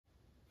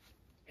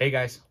Hey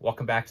guys,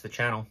 welcome back to the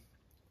channel.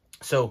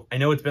 So I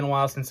know it's been a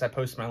while since I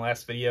posted my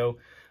last video.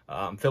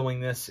 I'm filming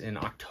this in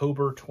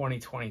October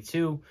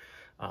 2022.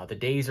 The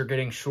days are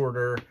getting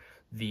shorter,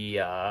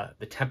 the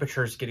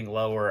temperature is getting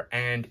lower,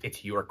 and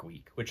it's York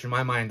week, which in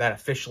my mind, that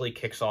officially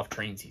kicks off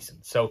train season.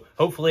 So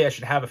hopefully I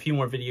should have a few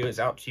more videos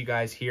out to you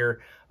guys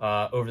here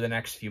over the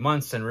next few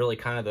months, and really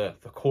kind of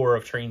the core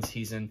of train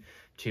season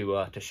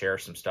to share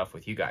some stuff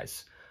with you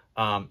guys.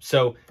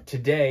 So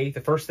today,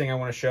 the first thing I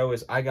want to show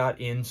is I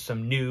got in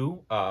some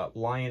new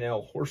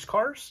Lionel horse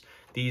cars.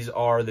 These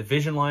are the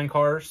Vision Line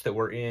cars that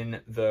were in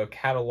the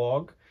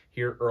catalog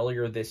here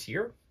earlier this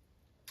year.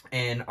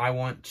 And I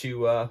want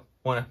to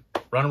run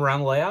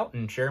around the layout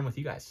and share them with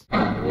you guys.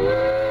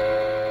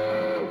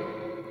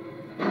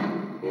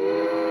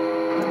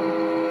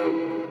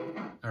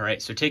 All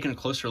right, so taking a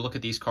closer look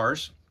at these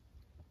cars.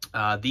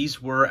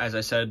 These were, as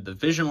I said, the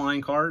Vision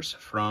Line cars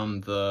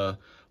from the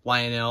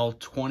Lionel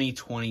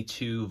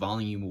 2022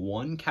 Volume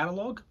 1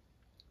 catalog.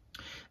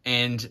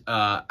 And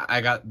I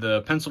got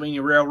the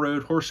Pennsylvania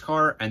Railroad horse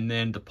car and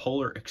then the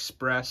Polar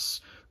Express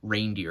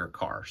reindeer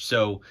car.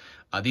 So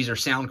these are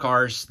sound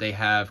cars. They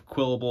have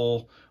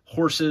quillable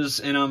horses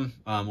in them,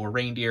 or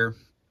reindeer.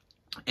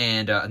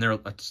 And they're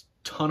a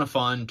ton of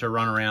fun to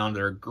run around.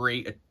 They're a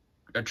great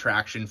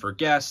attraction for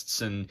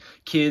guests and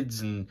kids,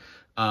 and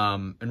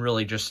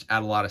really just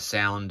add a lot of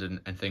sound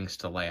and things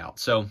to lay out.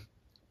 So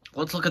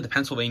let's look at the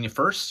Pennsylvania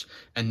first,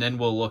 and then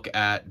we'll look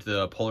at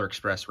the Polar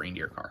Express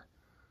reindeer car.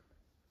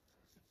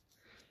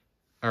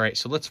 All right,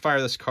 so let's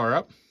fire this car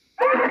up.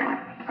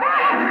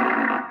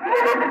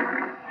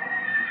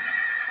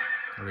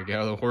 There we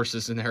go, the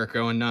horses in there are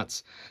going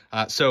nuts.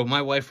 So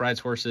my wife rides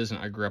horses, and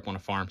I grew up on a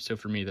farm, so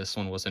for me, this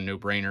one was a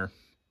no-brainer.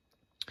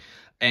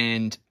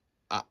 And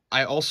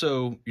I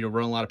also,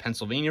 run a lot of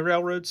Pennsylvania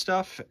Railroad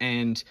stuff,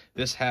 and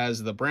this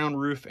has the brown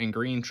roof and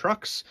green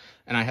trucks,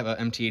 and I have a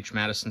MTH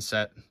Madison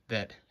set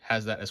that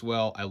has that as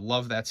well. I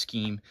love that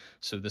scheme,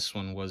 so this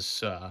one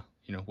was,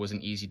 was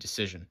an easy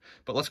decision.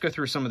 But let's go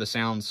through some of the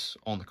sounds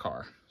on the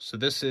car. So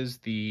this is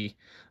the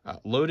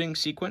loading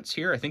sequence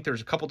here. I think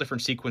there's a couple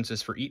different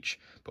sequences for each,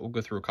 but we'll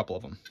go through a couple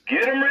of them.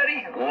 Get them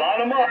ready, line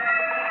them up.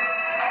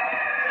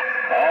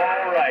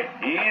 All right,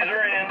 ease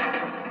her in.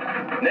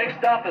 Next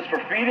stop is for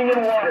feeding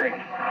and watering.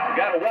 We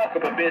got to walk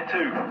them a bit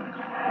too.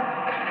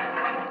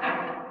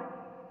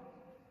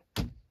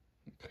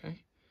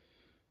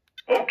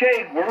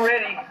 Okay, we're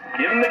ready.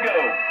 Give them the go.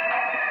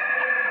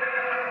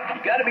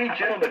 You got to be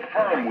gentle but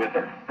firm with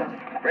her.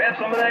 Grab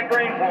some of that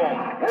grain for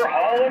them. We're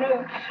hauling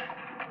oats.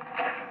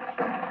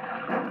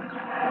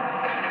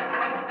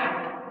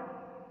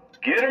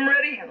 Get them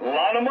ready.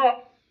 Line them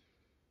up.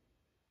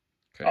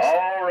 Okay.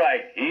 All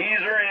right, ease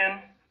her in.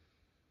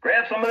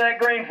 Grab some of that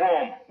grain for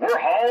them. We're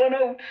hauling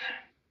oats.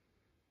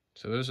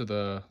 So those are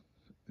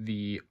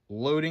the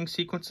loading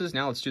sequences.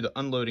 Now let's do the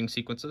unloading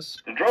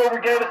sequences. The drover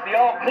gave us the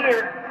all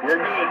clear. We're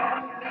good.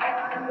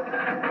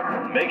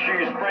 Make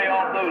sure you spray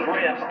off those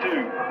ramps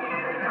too.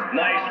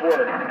 Nice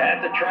work.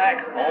 At the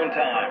track, on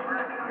time.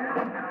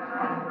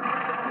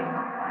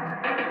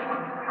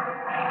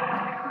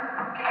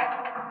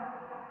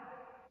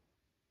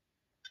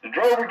 The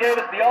drover gave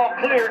us the all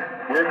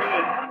clear. We're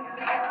good.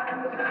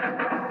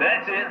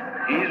 That's it.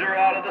 Ease her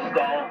out of the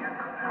stall.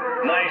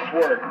 Nice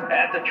work.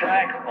 At the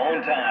track,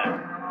 on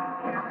time.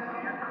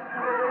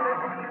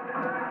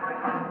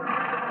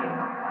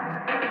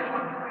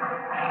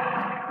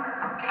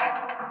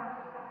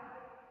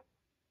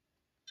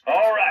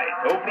 All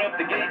right, open up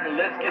the gate and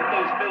let's get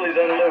those fillies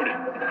unloaded.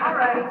 All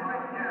righty.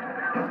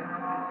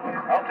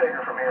 I'll take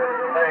her from here.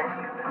 Thanks.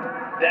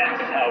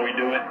 That's how we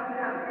do it.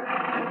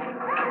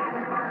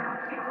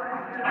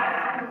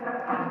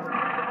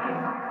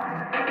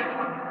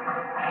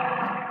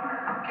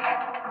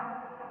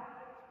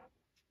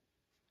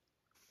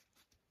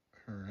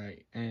 All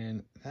right,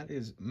 and that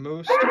is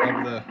most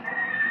of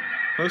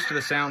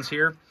the sounds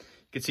here. You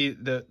can see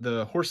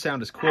the horse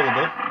sound is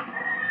quillable.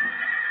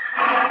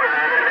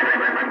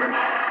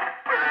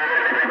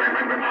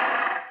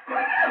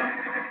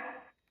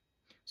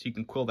 So you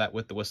can quill that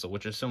with the whistle,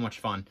 which is so much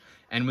fun.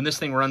 And when this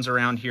thing runs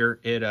around here,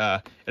 it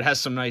has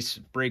some nice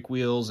brake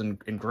wheels and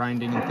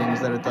grinding and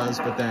things that it does,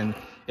 but then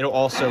it'll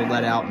also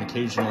let out an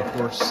occasional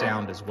horse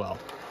sound as well.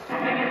 So,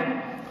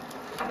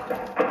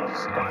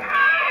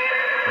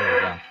 there we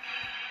go.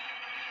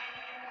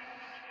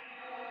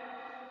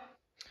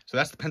 So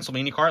that's the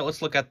Pennsylvania car.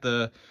 Let's look at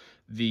the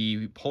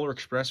Polar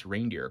Express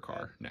reindeer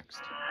car next.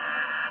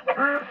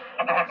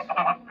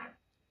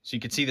 So you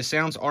can see the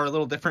sounds are a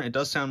little different. It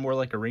does sound more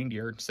like a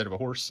reindeer instead of a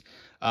horse.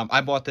 I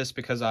bought this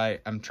because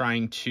I'm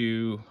trying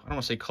to, I don't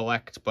want to say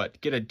collect, but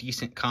get a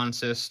decent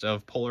consist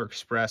of Polar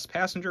Express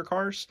passenger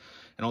cars,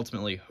 and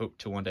ultimately hope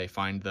to one day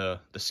find the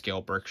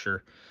scale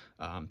Berkshire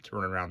to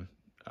run around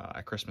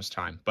at Christmas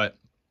time. But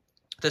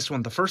this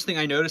one, the first thing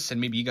I noticed,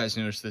 and maybe you guys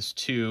noticed this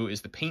too,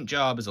 is the paint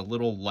job is a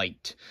little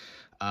light.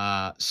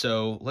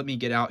 So let me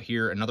get out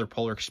here another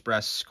Polar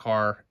Express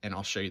car, and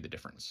I'll show you the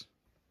difference.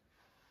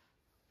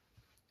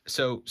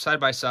 So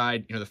side by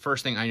side, the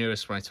first thing I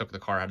noticed when I took the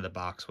car out of the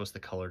box was the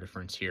color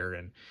difference here.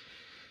 And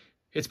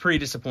It's pretty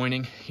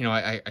disappointing. You know,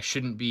 I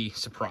shouldn't be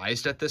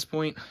surprised at this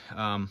point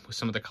with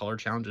some of the color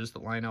challenges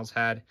that Lionel's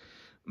had,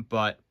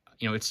 but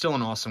you know, it's still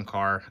an awesome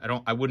car.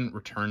 I wouldn't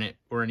return it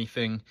or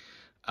anything.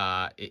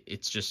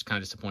 It's just kind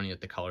of disappointing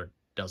that the color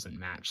doesn't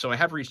match. So I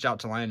have reached out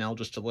to Lionel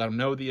just to let them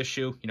know the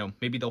issue. You know,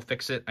 maybe they'll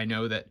fix it. I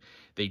know that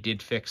they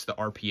did fix the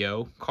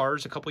RPO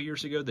cars a couple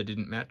years ago that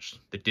didn't match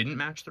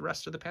the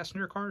rest of the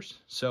passenger cars.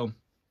 So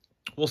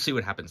we'll see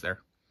what happens there.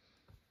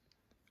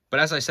 But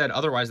as I said,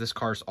 otherwise this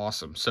car is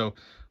awesome. So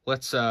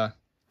let's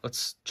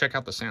check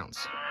out the sounds.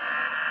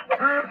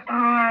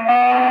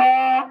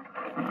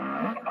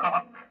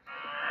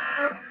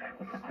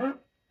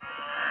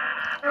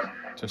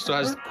 So it still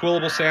has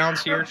coolable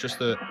sounds here, just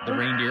the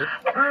Reindeer.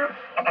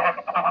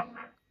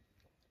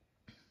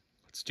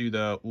 Let's do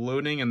the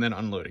loading and then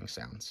unloading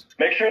sounds.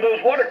 Make sure those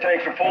water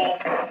tanks are full.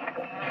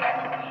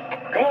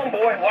 Come on,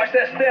 boy, watch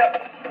that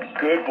step.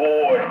 Good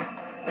boy.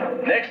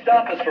 Next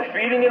stop is for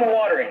feeding and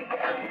watering.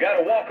 You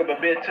gotta walk them a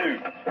bit too.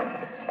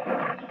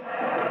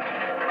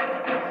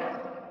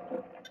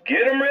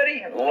 Get them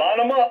ready, line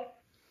them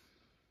up.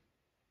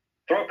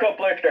 Throw a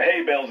couple extra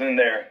hay bales in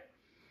there.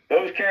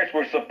 Those carrots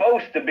were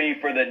supposed to be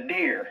for the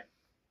deer.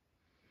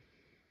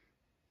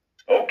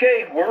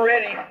 Okay, we're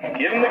ready.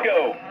 Give them the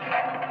go.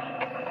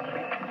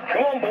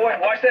 Come on, boy,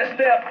 watch that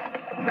step.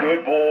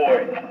 Good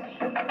boy.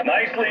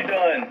 Nicely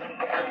done.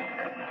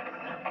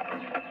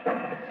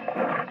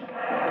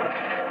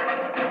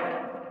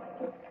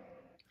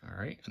 All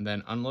right, and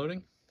then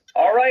unloading.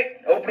 All right,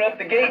 open up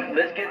the gate.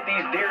 Let's get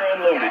these deer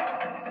unloaded.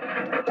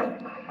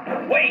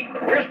 Wait,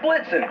 where's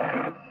Blitzen?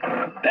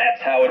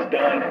 That's how it's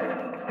done.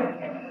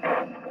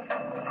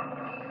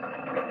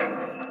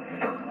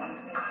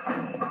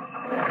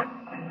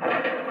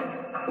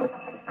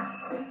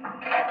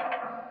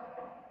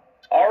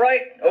 All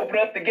right, open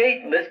up the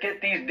gate. Let's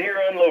get these deer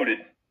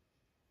unloaded.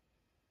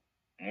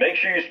 Make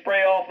sure you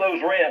spray off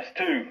those ramps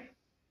too.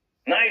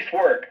 Nice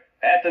work.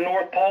 At the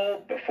North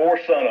Pole before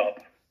sunup.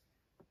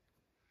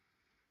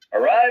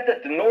 Arrived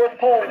at the North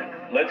Pole.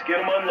 Let's get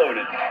them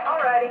unloaded.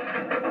 Alrighty.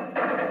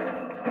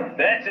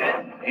 That's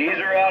it. Ease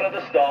her out of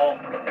the stall.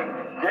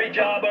 Great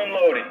job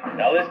unloading.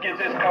 Now let's get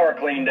this car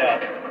cleaned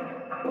out.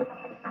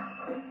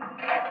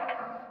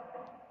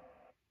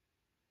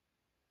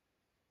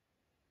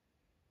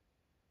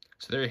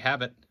 So there you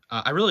have it.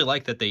 I really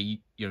like that they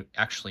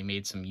actually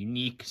made some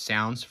unique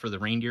sounds for the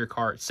Reindeer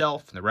car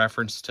itself, and the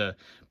reference to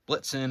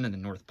Blitzen and the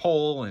North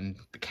Pole and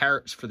the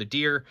carrots for the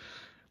deer.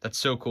 That's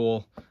so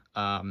cool.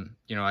 I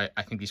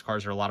think these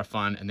cars are a lot of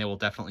fun, and they will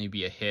definitely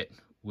be a hit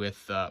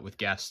with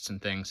guests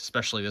and things,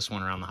 especially this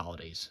one around the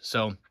holidays.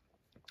 So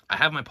I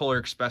have my Polar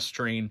Express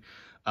train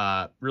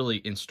really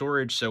in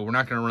storage, so we're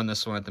not going to run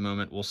this one at the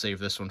moment. We'll save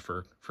this one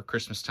for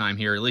Christmas time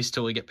here, at least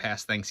till we get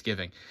past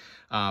Thanksgiving.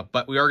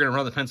 But we are going to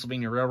run the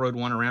Pennsylvania Railroad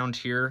one around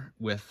here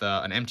with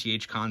an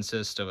MTH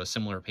consist of a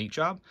similar paint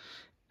job,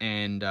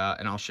 and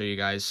I'll show you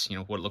guys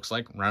what it looks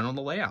like right on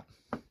the layout.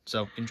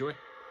 So enjoy.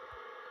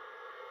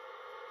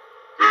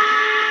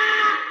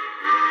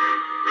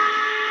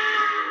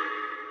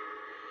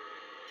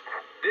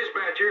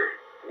 Dispatcher,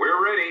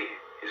 we're ready.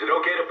 Is it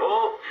okay to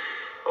pull?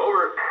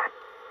 Over.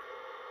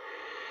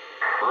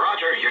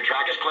 Roger, your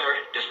track is clear.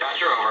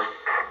 Dispatcher over.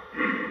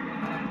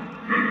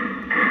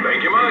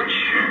 Thank you much.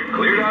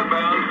 Cleared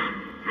outbound.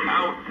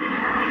 Out.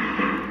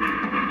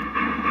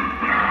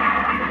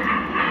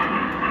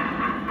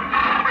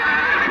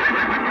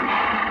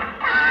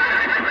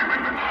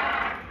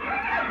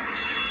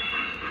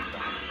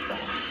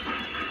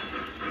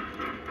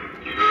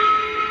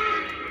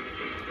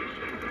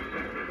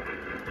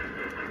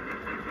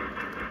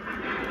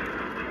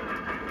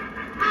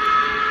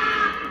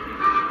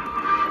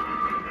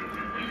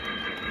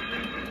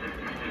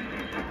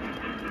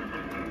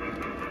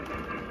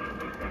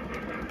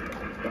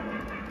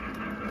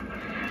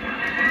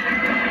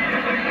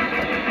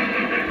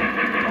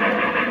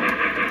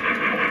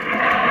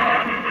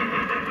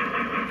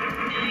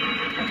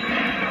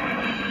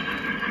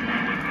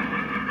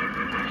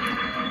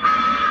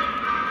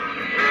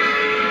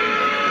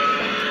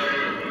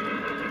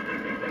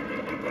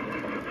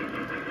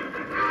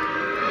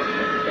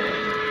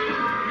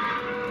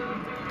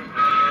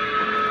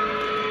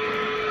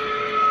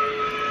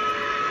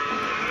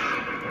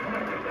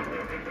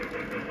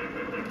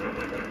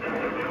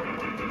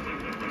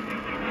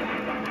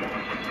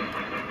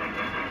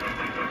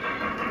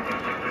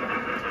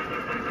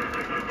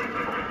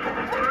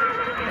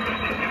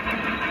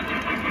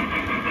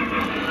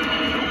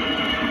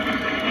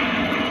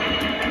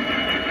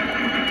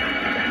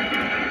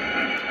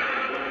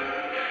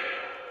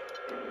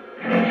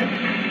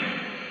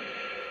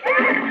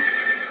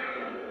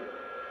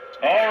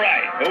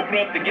 Open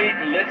up the gate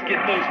and let's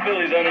get those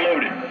fillies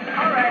unloaded.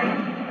 All right.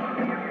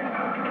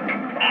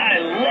 I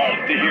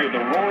love to hear the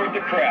roar of the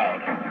crowd.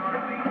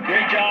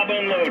 Great job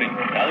unloading.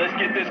 Now let's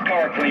get this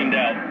car cleaned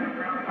out.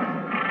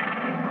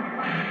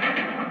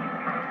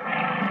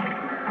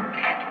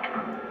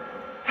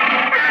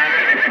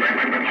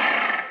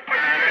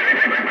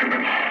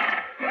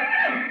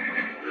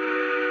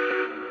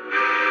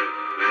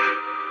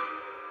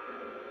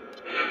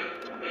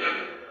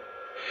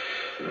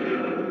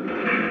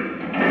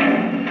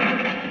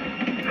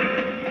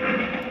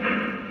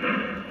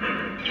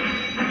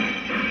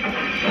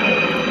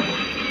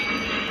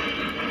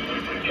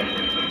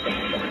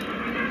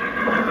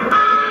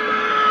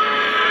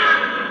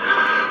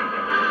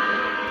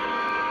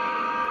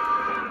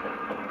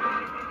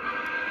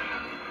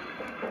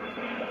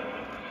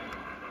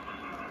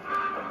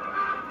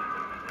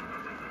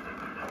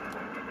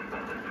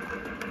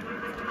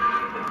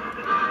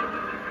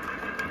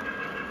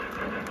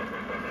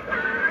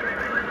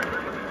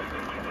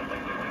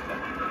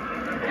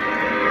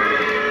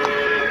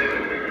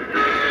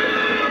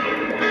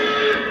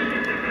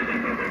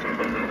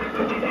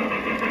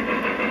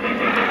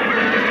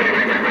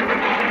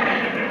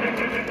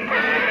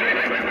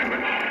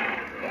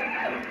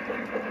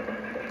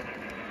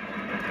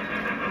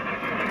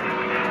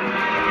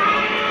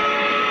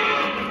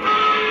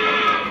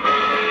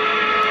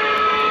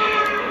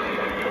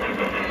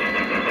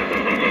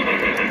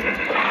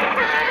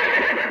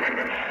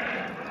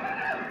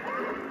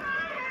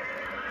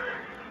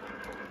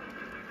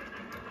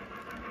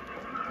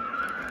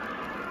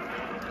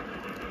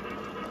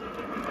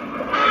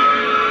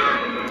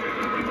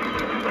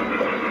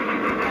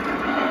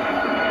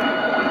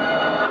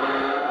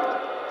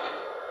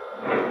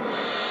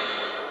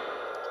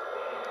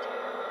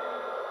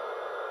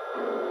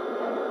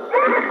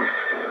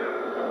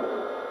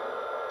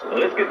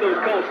 those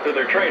colts to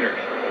their trainers.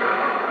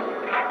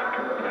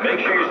 Make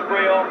sure you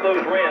spray off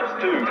those ramps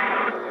too.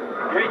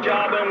 Great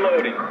job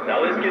unloading.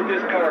 Now let's get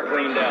this car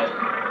cleaned out.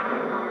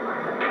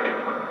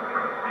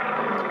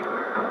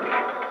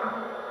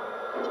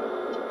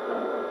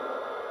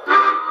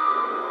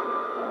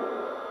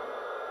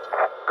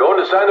 Going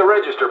to sign the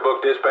register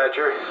book,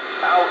 dispatcher.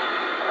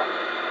 Out.